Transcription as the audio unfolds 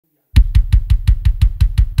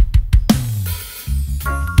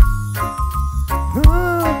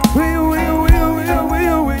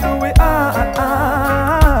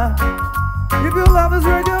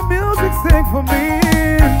for me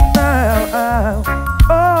now.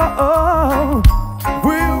 Oh,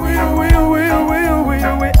 we,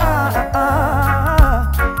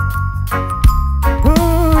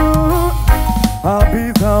 Ooh, I'll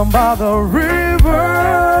be down by the river,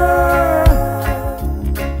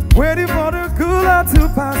 waiting for the cooler to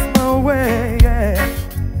pass my way. Yeah.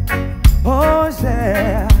 Oh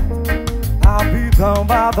yeah, I'll be down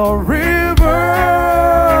by the river,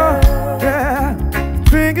 yeah,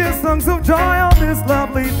 singing songs of joy on this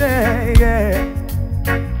lovely day. Yeah.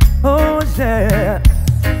 Oh yeah,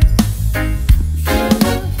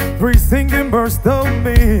 three singing birds told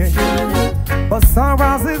me, but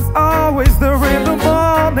sunrise is always there in the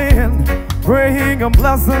morning, praying and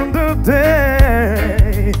blessing the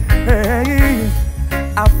day. Hey,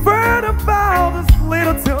 I've heard about this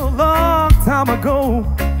little too long time ago,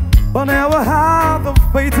 but never had the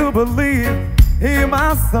faith to believe in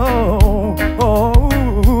my soul. Oh,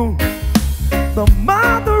 the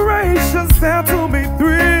moderation said to me,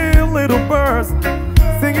 three little birds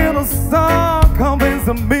singing a song,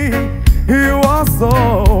 convincing me you are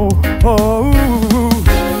so. Oh,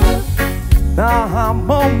 now I'm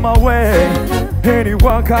on my way.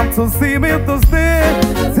 Anyone come to see me Thursday,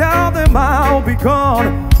 tell them I'll be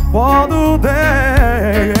gone for the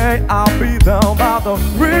day. I'll be down by the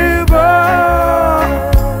river,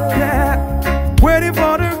 yeah, waiting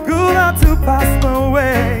for the cooler to pass my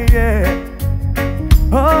way. Yeah.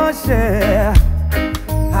 Oh yeah,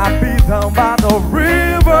 I'll be down by the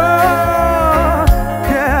river,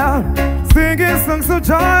 yeah, singing songs of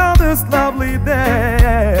joy on this lovely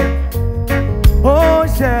day. Oh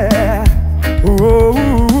yeah, ooh,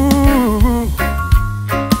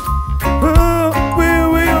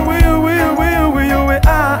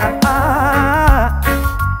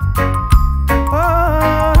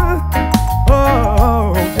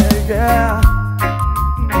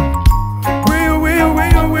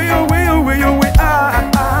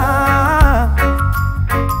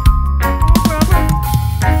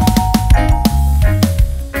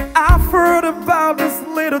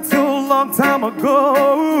 time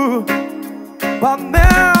ago, but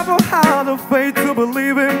never had the faith to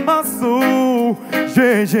believe in my soul.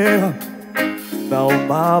 Yeah, yeah. Now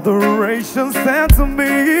moderation sent to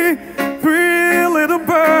me, three little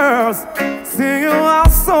birds singing our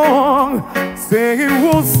song, singing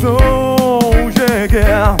one song. Yeah,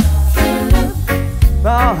 yeah.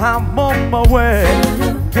 Now I'm on my way.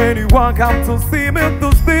 Anyone come to see me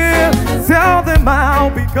Thursday, tell them I'll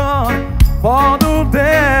be gone for the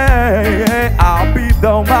day. I'll be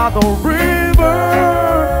down by the river,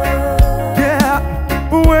 yeah,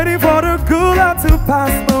 waiting for the cooler to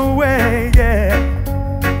pass my way. Yeah.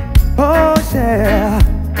 Oh yeah,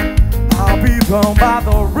 I'll be down by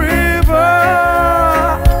the river,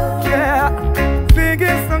 yeah,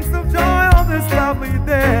 singing songs of joy on this lovely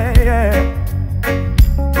day. Yeah.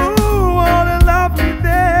 Ooh, what a lovely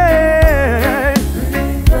day.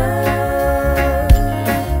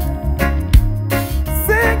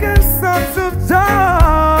 Singing songs of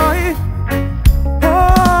joy. Oh,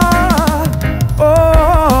 oh.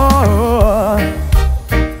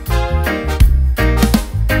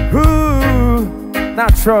 Ooh,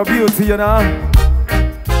 natural beauty, you know.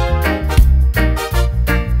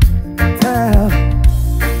 Tell,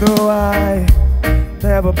 no, I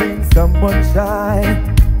never been someone shy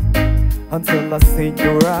until I seen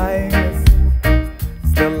your eyes.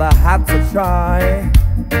 Still I had to try,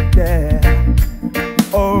 yeah.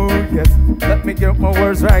 Oh yes, let me get my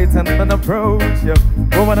words right and then approach you.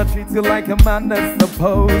 I wanna treat you like a man that's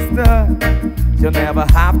supposed to. You'll never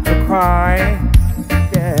have to cry,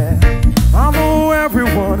 yeah. I know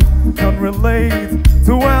everyone can relate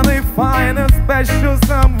to when they find a special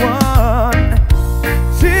someone.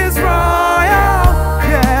 She's royal,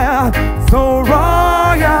 yeah, so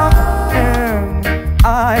royal, and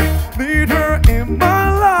I need her in my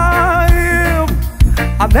life.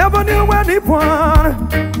 I never knew anyone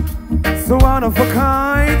so one of a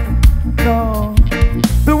kind, no.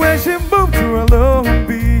 The way she moved to a low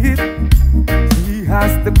beat, she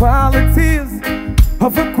has the qualities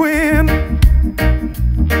of a queen.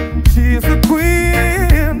 She's a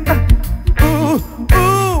queen. Ooh,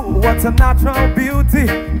 ooh, what a natural beauty.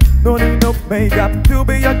 No need no makeup to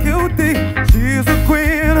be a cutie. She's a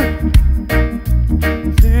queen.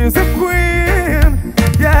 She's a queen,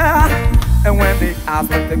 yeah. And when they ask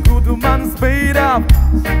what the good woman's made of,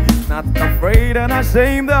 she's not afraid and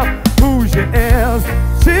ashamed of who she is.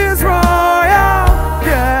 She's royal,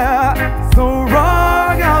 yeah, so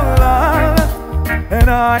royal, and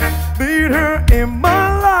I need her in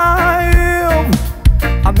my life.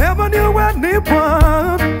 I never knew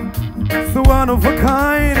anyone so one of a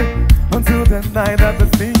kind until the night that I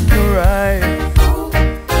see you right.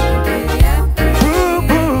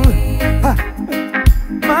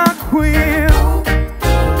 My queen,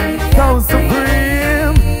 so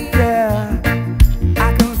supreme, yeah. I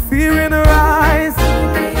can see her in her eyes,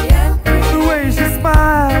 the way she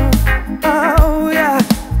smiles, oh yeah.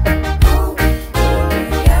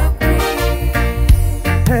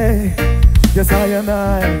 Hey, yes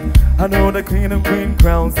I know the queen and queen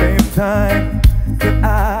crown same time, but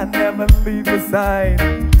I never leave your side.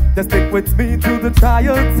 Just stick with me through the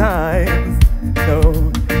trial times,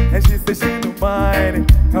 no. And she said she don't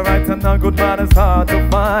mind. Her right and her good man is hard to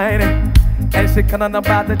find. And she cannot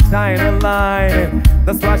about the China line.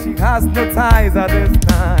 That's why she has no ties at this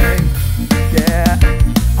time. Yeah,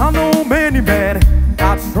 I know many men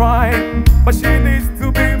are trying, but she needs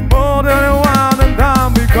to be more than one and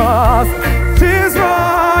done, because she's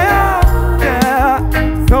royal, yeah,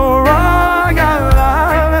 so royal.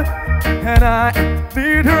 And I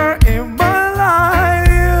need her in my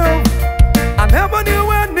life. I never knew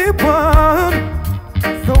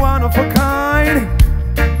so one of a kind,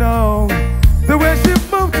 no. The way she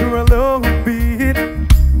moved to a low beat,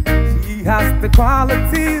 she has the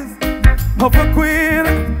qualities of a queen,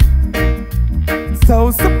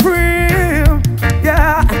 so supreme,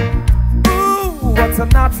 yeah. Ooh, what a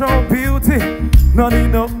natural beauty, no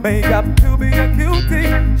need no makeup to be a cutie.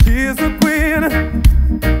 She is a queen,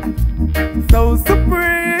 so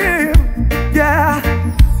supreme, yeah.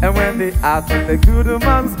 And when they ask the good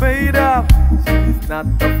man's made up, she's not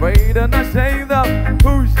afraid and ashamed of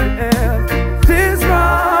who she is. She's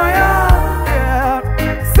royal, yeah,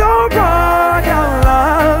 so royal.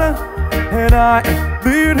 And I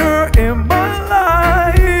need her in my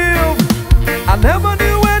life. I never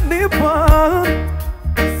knew anyone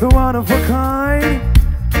so one of a kind.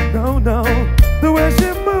 No, no, the way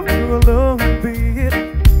she moved to a low beat,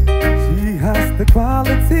 she has the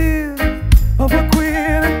qualities of a queen.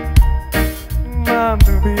 Man,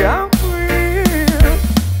 to be a queen.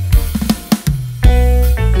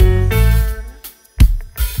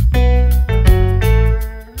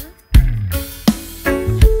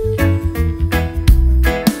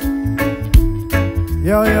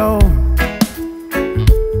 Yo, yo.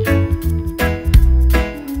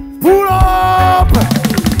 Pull up.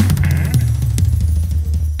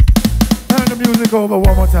 Turn the music over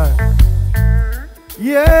one more time.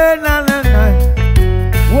 Yeah, na na na.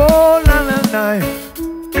 Whoa, na na na.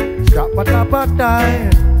 Shabba dabba die.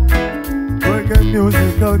 Reggae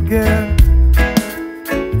music again.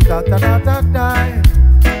 Da da da da die.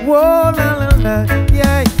 Whoa, na na na.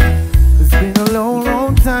 Yeah. It's been a long,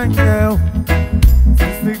 long time now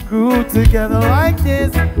since we grew together like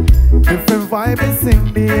this. Different vibes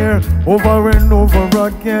in the air, over and over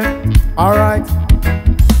again. Alright.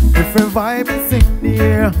 Different vibes in the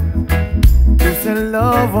air. Peace and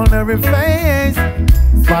love on every face.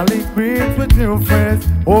 Smiling greets with new friends,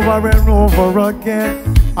 over and over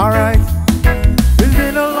again. Alright. It's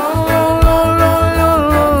been a long, long, long, long, long,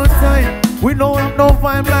 long time. We don't have no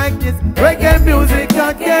vibe like this. Reggae music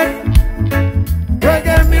again.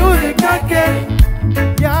 Reggae music again.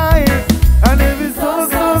 Yeah, yeah. And if it's so,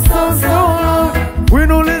 so, so, so long, we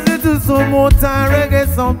don't listen to some more time reggae,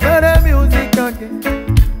 some better music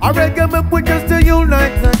again. I recommend we just to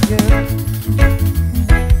unite again.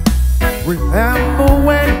 Remember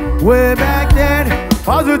when, way back then,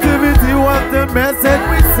 positivity was the message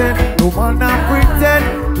we sent. No man not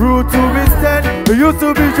pretend, rude to be stand. We used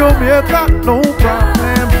to be Jamaica, no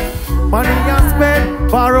problem. Money I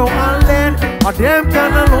spend, borrow and lend. A damn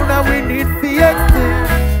kind alone that we need to extend.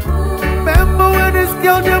 Remember when this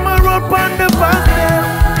girl them a run on the past them?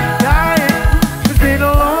 Yeah, it's been a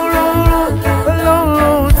long, long, long, long,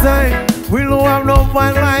 long time. We don't have no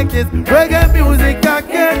fun like this. Reggae music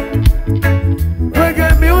again.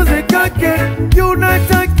 Reggae music again.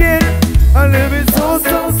 Unite again. And live it so,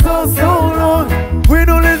 so, so, so long. We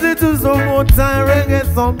don't listen to some more time reggae,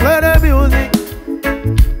 some better music.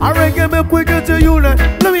 I recommend we get to unite.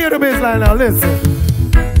 Let me hear the bass line now, listen.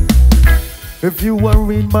 If you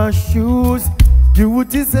were in my shoes, you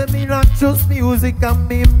would say me not just music, I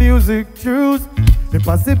mean music choose.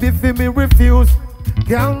 Impossible if me refuse,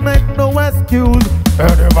 can't make no excuse.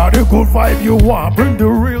 Anybody good vibe you want, bring the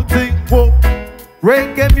real thing, whoa.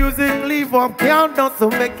 Reggae music, leave up, countdown, so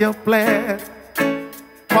make your plans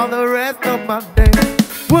for the rest of my day.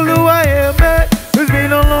 Well, who I am, man? It's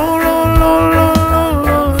been a long, long, long, long, long,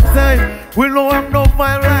 long time. We don't have no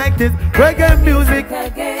vibe like this. Reggae music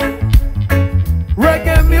again.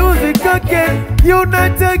 Reggae music again.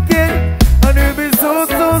 Unite again. And it be so,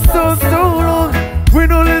 so, so, so long. We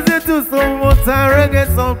don't listen to some more time reggae,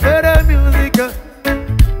 some better music.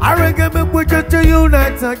 I recommend we just to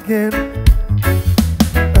unite again.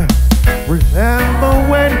 Remember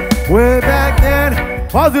when, way back then,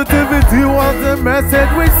 positivity was the message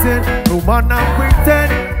we sent. No man not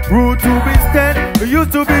pretend, rude to be stand. We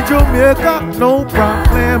used to be Jamaica, no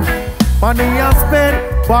problem. Money I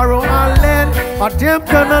spend, borrow and lend. A damn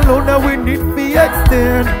kind of loan that we need to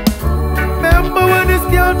extend. Remember when this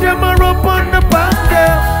girl jam her up on the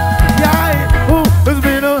basket? Yeah, oh, it's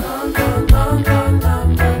been a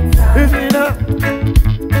it's been a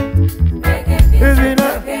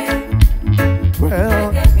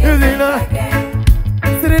well, it's been a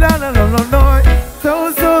sit it down and no.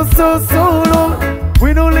 So long.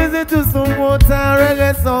 We don't listen to some more time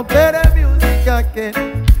reggae song. Play the music again.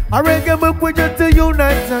 I reggae book with you to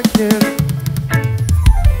unite again.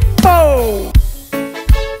 Oh!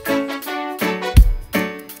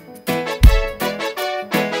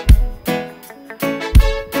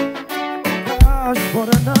 Gosh, what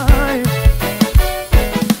a night.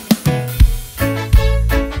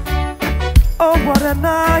 Oh, what a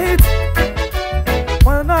night.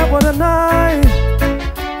 What a night, what a night.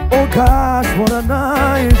 Oh gosh, what a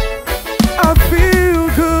night. I feel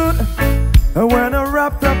good when I'm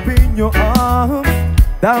wrapped up in your arms,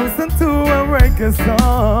 dancing to a reggae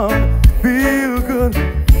song. Feel good,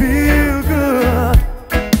 feel good.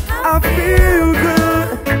 I feel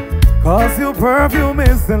good, cause your perfume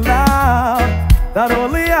is so loud that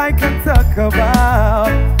only I can talk about.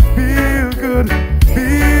 Feel good,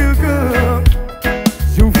 feel good.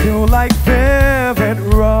 You feel like velvet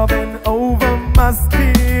rubbing over my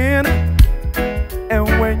skin, and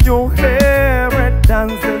when your hair it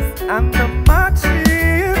dances under my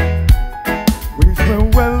chin, we feel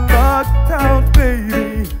well locked out,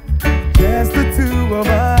 baby. Just the two of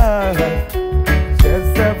us.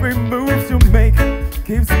 Just every move you make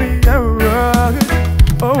keeps me around.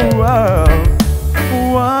 Oh wow.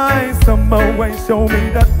 Why some way show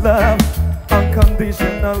me that love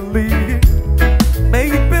unconditionally?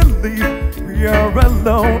 Make believe we are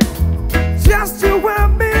alone, just you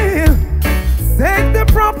and me. Take the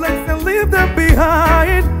problems and leave them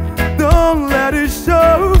behind. Don't let it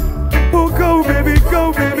show. Oh, go baby,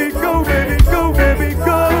 go baby, go baby, go baby,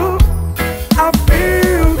 go. I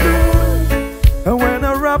feel good when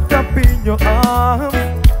I'm wrapped up in your arms,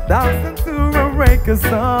 dancing to a reggae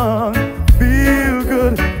song. Feel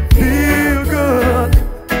good, feel good.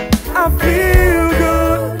 I feel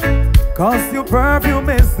good, cause your perfume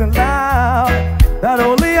is so loud that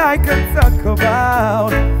only I can talk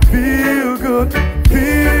about. Feel good,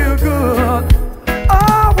 feel good.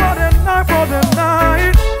 Oh, what a night, what a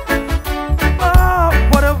night. Oh,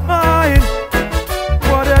 what a night.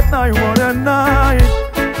 What a night, what a night.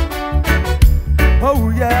 Oh,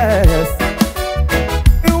 yes.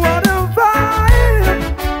 What a vibe.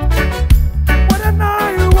 What a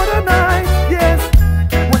night, yes.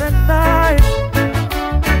 What a night.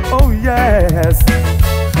 Oh, yes.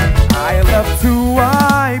 I love to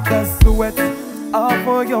wipe the sweat off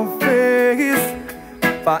of your face,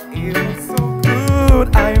 but it's so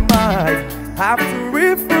good I might have to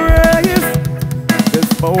rephrase.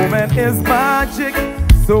 This moment is magic,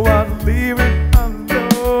 so I'm leaving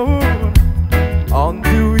alone.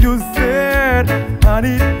 Until you said I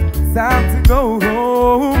need time to go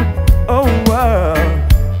home. Oh wow.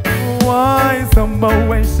 Why some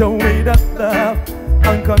way show me that love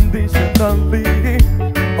unconditionally?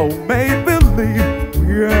 Oh, make believe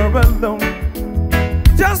we're alone,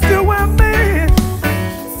 just you and me.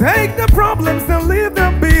 Take the problems and leave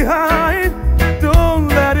them behind. Don't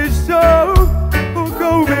let it show. Oh,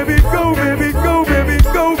 go baby, go baby, go baby,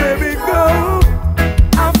 go baby, go.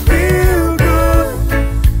 I feel good,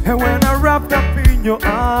 and when I'm wrapped up in your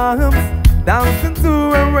arms, dancing to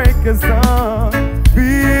a reggae song.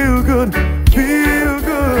 Feel good, feel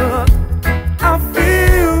good. I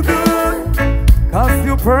feel good, cause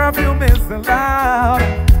your perfume is so loud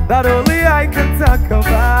that only I can talk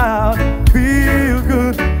about. Feel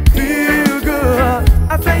good, feel good.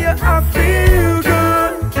 I tell you I feel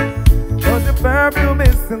good, cause your perfume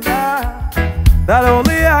is so loud that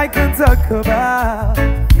only I can talk about.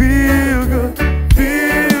 Feel good,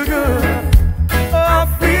 feel good. Oh, I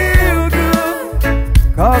feel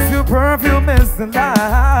good, cause your perfume is so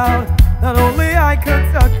loud that only I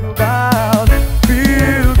can talk about.